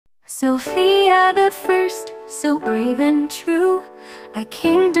Sofia the First, so brave and true, a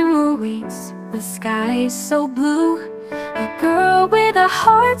kingdom awaits, the sky is so blue. A girl with a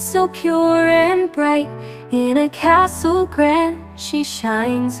heart so pure and bright, in a castle grand she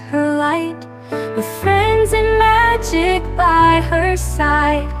shines her light. With friends and magic by her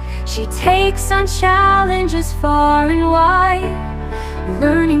side, she takes on challenges far and wide.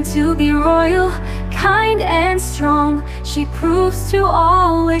 Learning to be royal, kind and strong, she proves to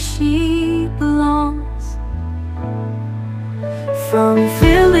all where she belongs. From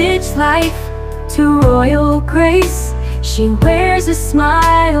village life to royal grace, she wears a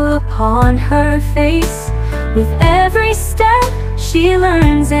smile upon her face. With every step she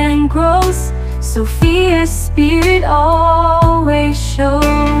learns and grows, Sofia's spirit always shows.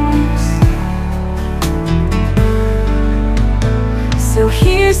 So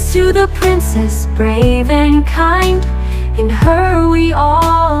here's to the princess, brave and kind. In her we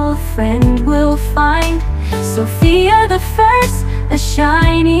all a friend will find. Sofia the First, a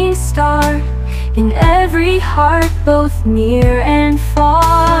shining star, in every heart both near and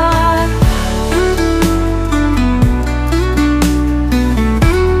far.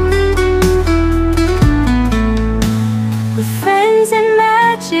 With friends and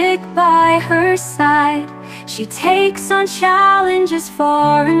magic by her side, she takes on challenges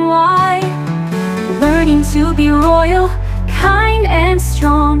far and wide. Learning to be royal, kind and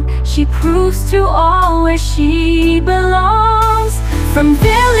strong, she proves to all where she belongs. From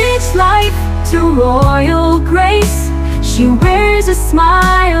village life to royal grace, she wears a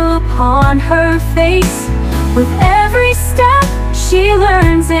smile upon her face. With every step she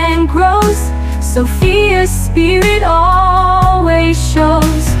learns and grows, Sofia's spirit always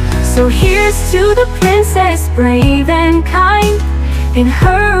shows. So here's to the princess, brave and kind. In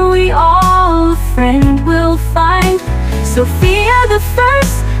her we all a friend will find. Sofia the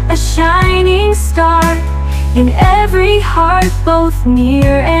First, a shining star, in every heart both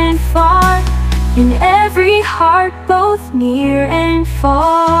near and far. In every heart both near and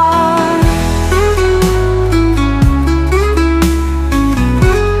far.